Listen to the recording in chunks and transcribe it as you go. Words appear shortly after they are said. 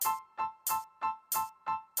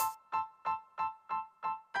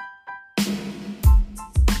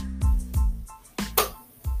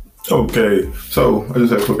Okay, so I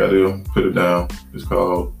just had a quick idea. Put it down. It's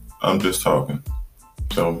called "I'm Just Talking."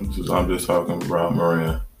 So this is "I'm Just Talking" with Rob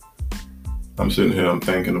Moran. I'm sitting here. I'm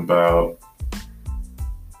thinking about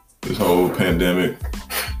this whole pandemic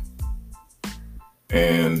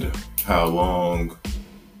and how long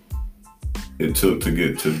it took to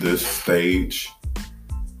get to this stage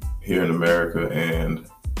here in America, and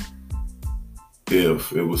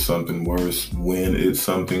if it was something worse, when it's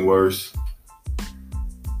something worse,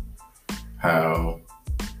 how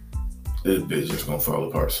this bitch just gonna fall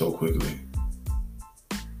apart so quickly.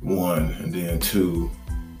 One, and then two,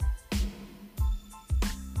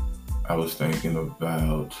 I was thinking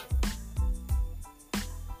about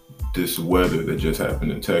this weather that just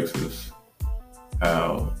happened in Texas,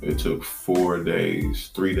 how it took 4 days,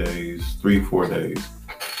 4 days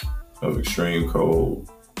of extreme cold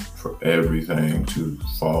for everything to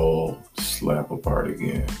fall, slap apart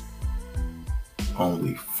again.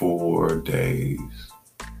 Only 4 days.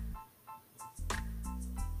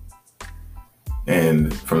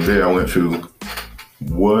 And from there I went to,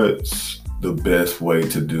 what's the best way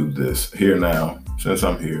to do this? Here now, since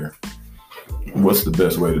I'm here, what's the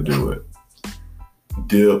best way to do it?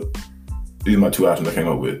 Dip, these are my two options I came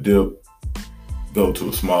up with. Dip, go to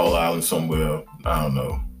a small island somewhere, I don't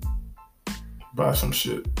know, buy some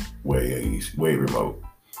shit way remote.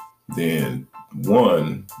 Then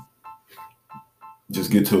one, just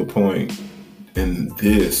get to a point in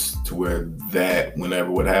this to where that whenever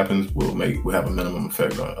what happens will have a minimum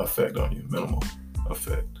effect on you. Minimal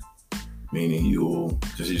effect. Meaning you'll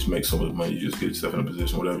just make so much money, you just get yourself in a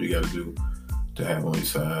position, whatever you gotta do to have on your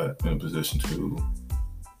side, in a position to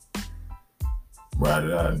ride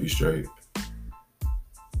it out and be straight.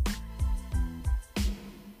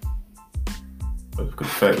 But the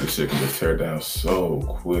fact that shit can just tear down so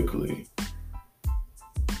quickly,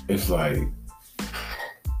 it's like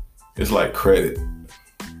credit.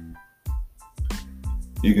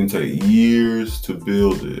 You can take years to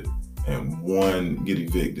build it and one get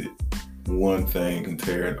evicted. One thing can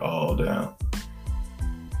tear it all down.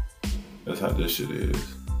 That's how this shit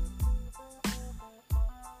is.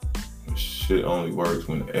 Shit only works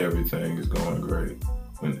when everything is going great.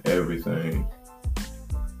 When everything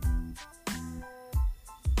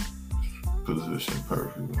positioned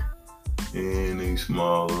perfectly. Any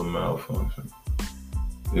small little malfunction,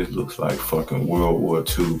 it looks like fucking World War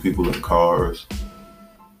II. People in cars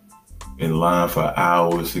in line for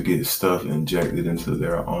hours to get stuff injected into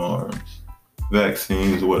their arms.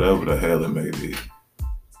 Vaccines, whatever the hell it may be.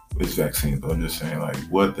 It's vaccines, but I'm just saying, like,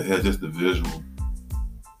 what the hell? Just the visual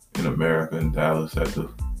in America, in Dallas, at the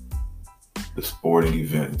sporting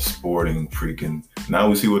event, sporting freaking. Now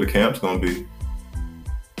we see where the camp's gonna be.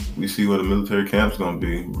 We see where the military camp's gonna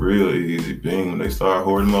be. Real easy. Being when they start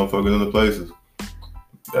hoarding motherfuckers in the places.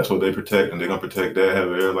 That's what they protect, and they're gonna protect that.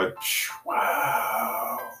 Have air like,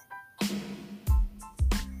 wow.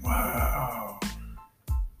 Wow.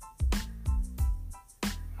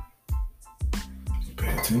 You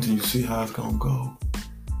pay attention, you see how it's gonna go.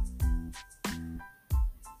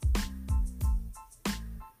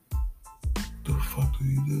 The fuck do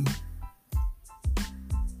you do?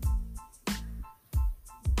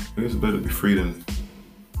 I guess it better be free than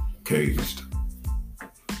caged.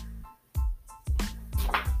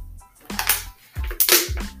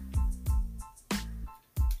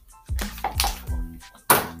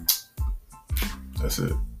 That's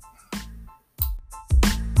it.